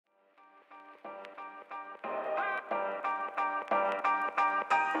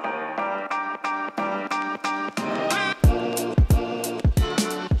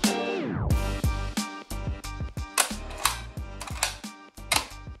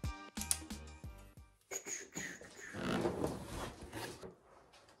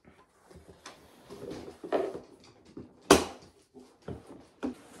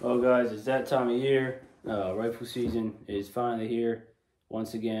Well guys, it's that time of year. Rifle season is finally here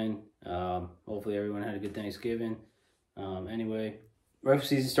once again. Hopefully everyone had a good Thanksgiving. Anyway, rifle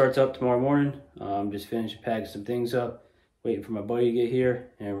season starts up tomorrow morning. Just finished packing some things up, waiting for my buddy to get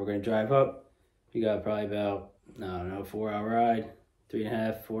here, and we're gonna drive up. We got probably about, I don't know, 4-hour ride,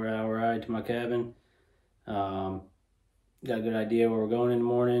 3.5, 4-hour ride to my cabin. Got a good idea where we're going in the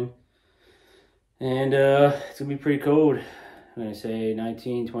morning. And it's gonna be pretty cold. I'm gonna say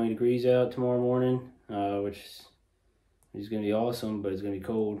 19, 20 degrees out tomorrow morning, which is gonna be awesome, but it's gonna be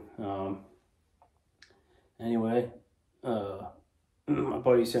cold. Anyway, my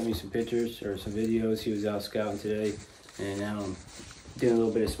buddy sent me some pictures or some videos. He was out scouting today, and now I'm doing a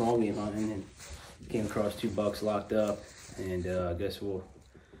little bit of small game hunting and came across 2 bucks locked up. And I guess I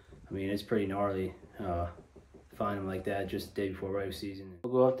mean, it's pretty gnarly find them like that just the day before rifle season.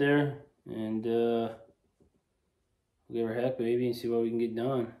 We'll go out there and we'll give her a heck, baby, and see what we can get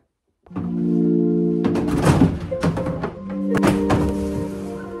done.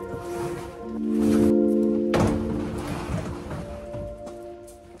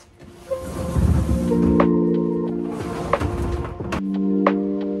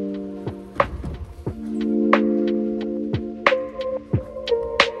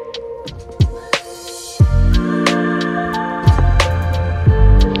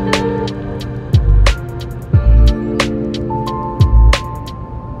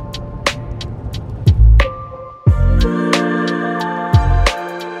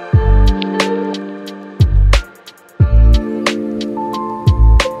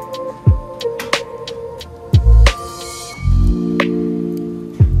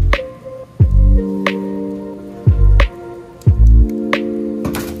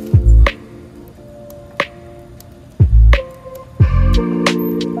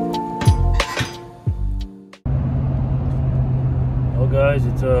 Guys,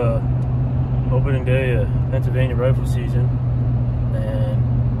 it's opening day of Pennsylvania rifle season, and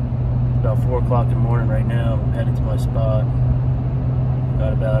about 4 o'clock in the morning right now. I'm heading to my spot.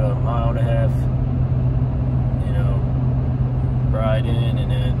 Got about a mile and a half, ride in, and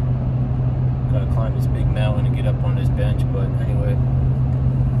then gotta climb this big mountain and get up on this bench. But anyway,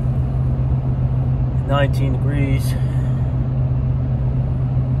 19 degrees.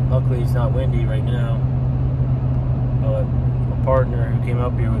 Luckily it's not windy right now, but partner who came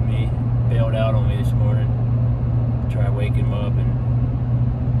up here with me bailed out on me this morning. Tried waking him up and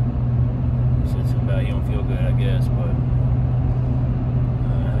said something about you don't feel good, I guess, but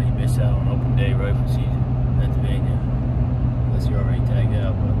you miss out on open day rifle season in Pennsylvania unless you're already tagged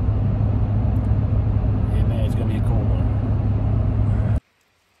out. But yeah, man, it's gonna be a cool one.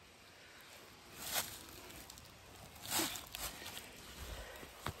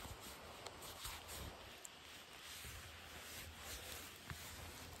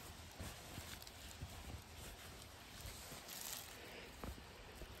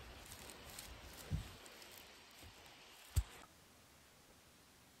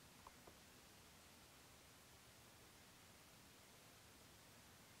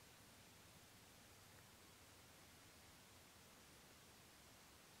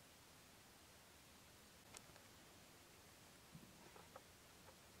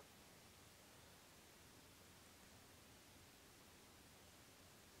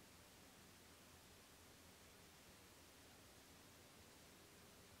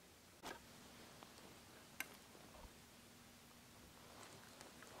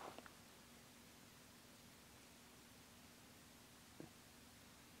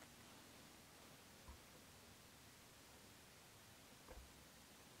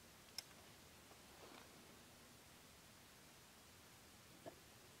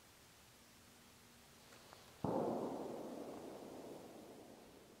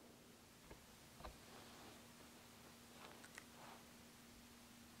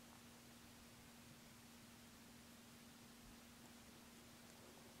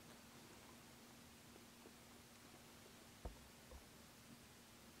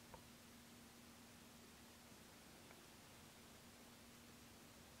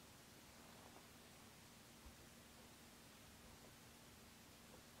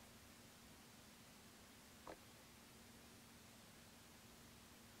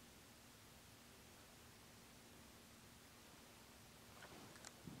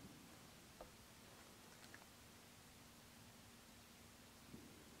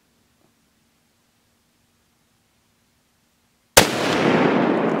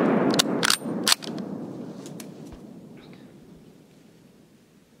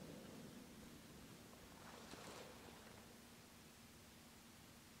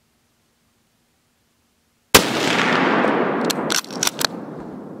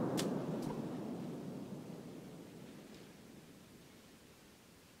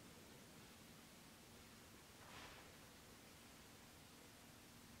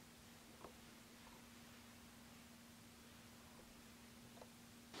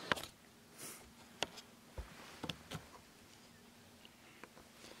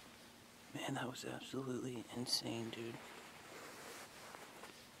 Man, that was absolutely insane, dude.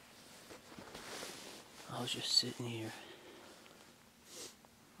 I was just sitting here.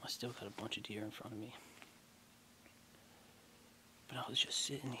 I still got a bunch of deer in front of me. But I was just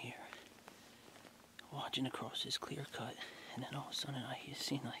sitting here, watching across this clear cut, and then all of a sudden I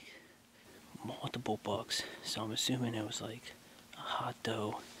seen like multiple bucks. So I'm assuming it was like a hot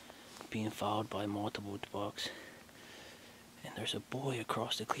doe being followed by multiple bucks. And there's a boy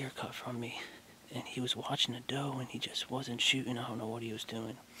across the clear cut from me, and he was watching a doe and he just wasn't shooting. I don't know what he was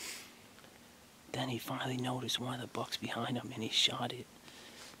doing. Then he finally noticed one of the bucks behind him and he shot it.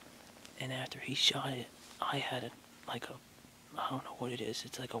 And after he shot it, I had I don't know what it is,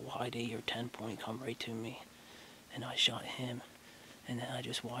 it's like a wide 8 or 10 point come right to me. And I shot him. And then I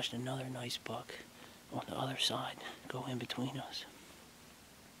just watched another nice buck on the other side go in between us.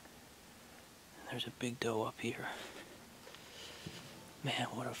 And there's a big doe up here. Man,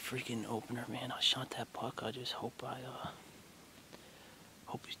 what a freaking opener, man. I shot that buck. I just hope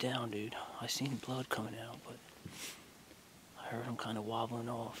hope he's down, dude. I seen blood coming out, but I heard him kind of wobbling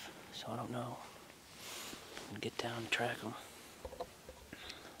off, so I don't know. I'll get down and track him.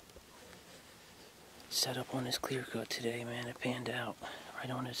 Set up on this clear cut today, man. It panned out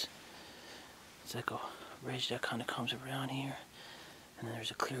right on this. It's like a ridge that kind of comes around here, and then there's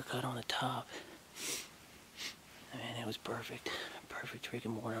a clear cut on the top. Man, it was perfect. Perfect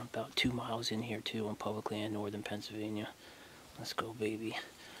freaking morning. I'm about 2 miles in here too on public land, northern Pennsylvania. Let's go, baby.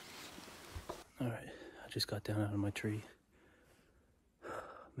 Alright, I just got down out of my tree.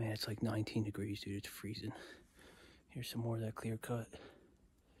 Man, it's like 19 degrees, dude. It's freezing. Here's some more of that clear cut.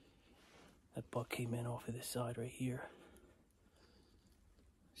 That buck came in off of this side right here.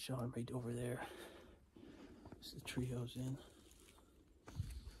 Shot him right over there. This the trio's in.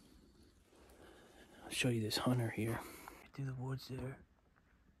 I'll show you this hunter here. Through the woods there.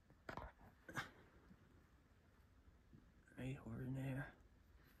 Right over in there.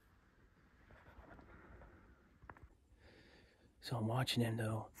 So I'm watching him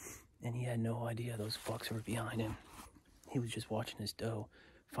though, and he had no idea those bucks were behind him. He was just watching his doe.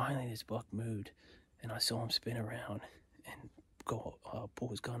 Finally, this buck moved, and I saw him spin around and go pull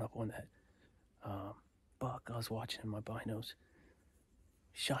his gun up on that buck. I was watching in my binos.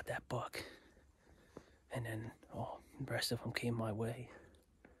 Shot that buck, and then the rest of them came my way.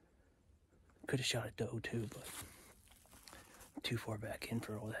 Could have shot a doe too, but I'm too far back in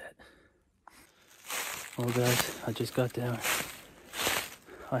for all that. Well, guys, I just got down.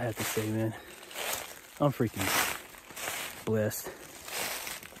 I have to say, man, I'm freaking blessed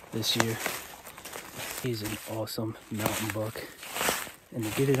this year. He's an awesome mountain buck, and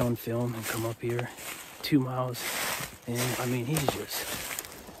to get it on film and come up here 2 miles, and I mean, he's a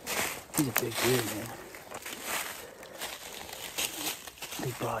big deer, man.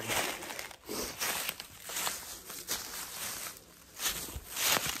 Big body.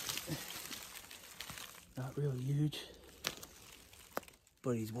 Not real huge,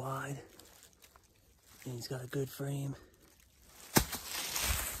 but he's wide, and he's got a good frame.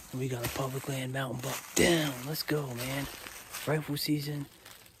 And we got a public land mountain buck down. Let's go, man. Rifle season.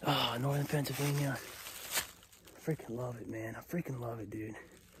 Northern Pennsylvania. I freaking love it, man. I freaking love it, dude.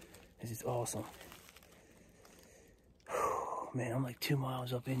 This is awesome. Man, I'm like 2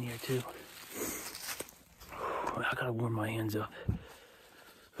 miles up in here, too. I gotta warm my hands up.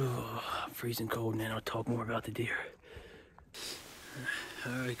 I'm freezing cold, and then I'll talk more about the deer.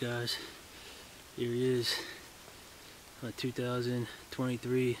 Alright, guys. Here he is.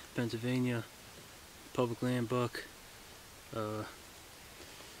 2023 Pennsylvania public land buck.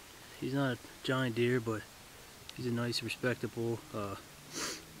 He's not a giant deer, but he's a nice, respectable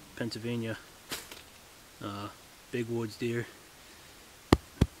Pennsylvania big woods deer,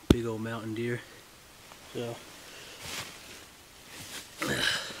 big old mountain deer. So I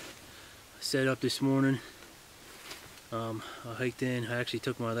set up this morning. I hiked in. I actually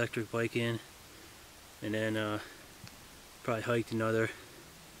took my electric bike in, and then probably hiked another,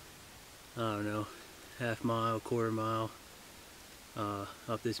 I don't know, half mile, quarter mile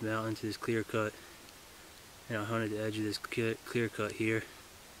up this mountain to this clear cut, and I hunted the edge of this clear cut here.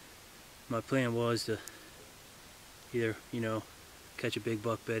 My plan was to either, catch a big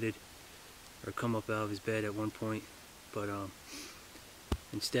buck bedded or come up out of his bed at one point, but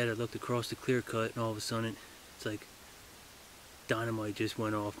instead I looked across the clear cut, and all of a sudden it's like dynamite just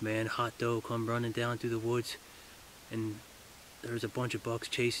went off, man. Hot doe come running down through the woods, and there was a bunch of bucks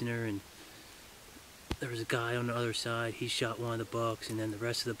chasing her, and there was a guy on the other side. He shot one of the bucks, and then the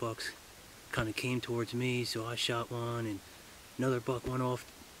rest of the bucks kind of came towards me, so I shot one, and another buck went off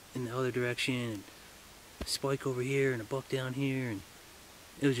in the other direction, and a spike over here and a buck down here, and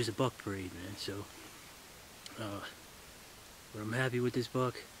it was just a buck parade, man. So, but I'm happy with this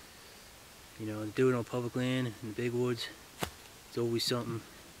buck. You know, do it on public land in the big woods. It's always something.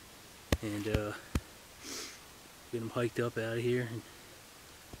 And get them hiked up out of here and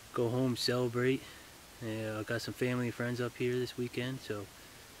go home, celebrate. I got some family and friends up here this weekend, so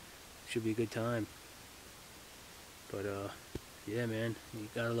should be a good time. But yeah, man, you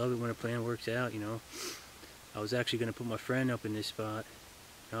gotta love it when a plan works out, you know. I was actually gonna put my friend up in this spot.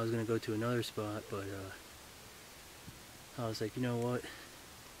 I was gonna go to another spot, but I was like, you know what?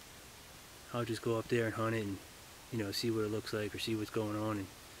 I'll just go up there and hunt it and, you know, see what it looks like or see what's going on, and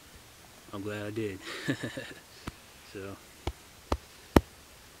I'm glad I did. So,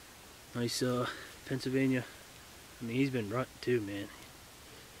 nice Pennsylvania. I mean, he's been RUT too, man.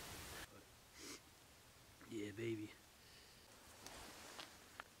 Yeah, baby.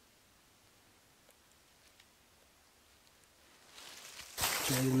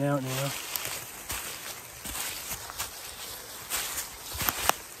 Drag him out now.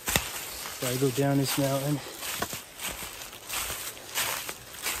 Gotta go down this mountain.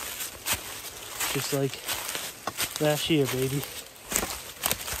 Just like last year, baby.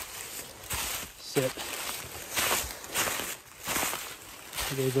 Except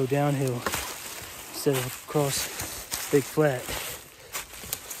I gotta go downhill instead of across big flat.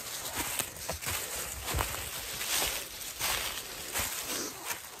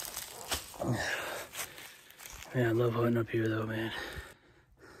 Man, I love hunting up here though, man.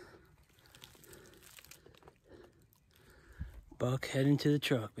 Buck heading to the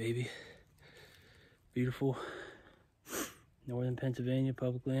truck, baby. Beautiful northern Pennsylvania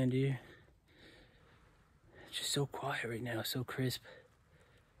public land here. It's just so quiet right now, so crisp,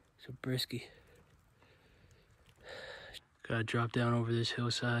 so brisky. Gotta drop down over this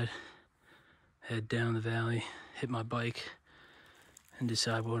hillside, head down the valley, hit my bike, and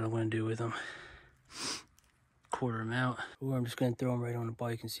decide what I'm gonna do with them. Quarter them out, or I'm just gonna throw them right on the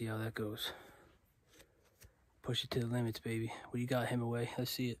bike and see how that goes. Push it to the limits, baby. What do you got, him away?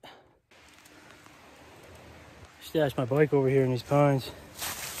 Let's see it. Stashed my bike over here in these pines.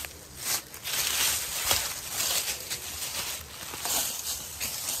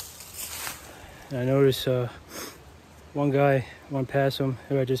 And I noticed one guy, one past him,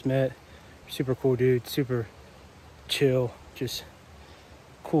 who I just met. Super cool dude, super chill, just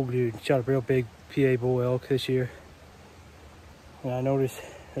cool dude. Shot a real big PA bull elk this year. And I noticed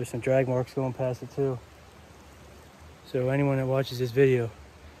there's some drag marks going past it too. So anyone that watches this video,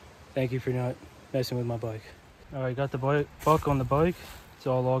 thank you for not messing with my bike. All right, got the buck on the bike. It's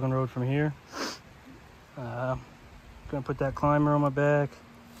all logging road from here. Gonna put that climber on my back,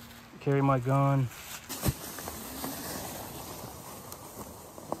 carry my gun.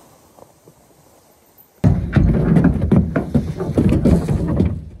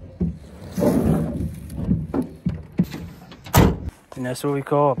 And that's what we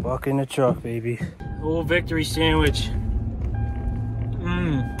call a buck in the truck, baby. A little victory sandwich.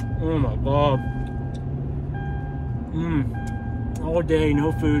 Oh my God. All day,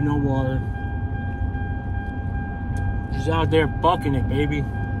 no food, no water. Just out there bucking it, baby.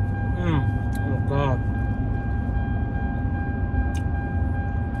 Oh God.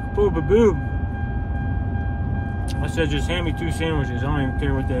 Booba boob. I said just hand me 2 sandwiches. I don't even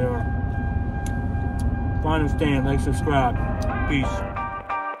care what they are. Final stand, like, subscribe. Peace.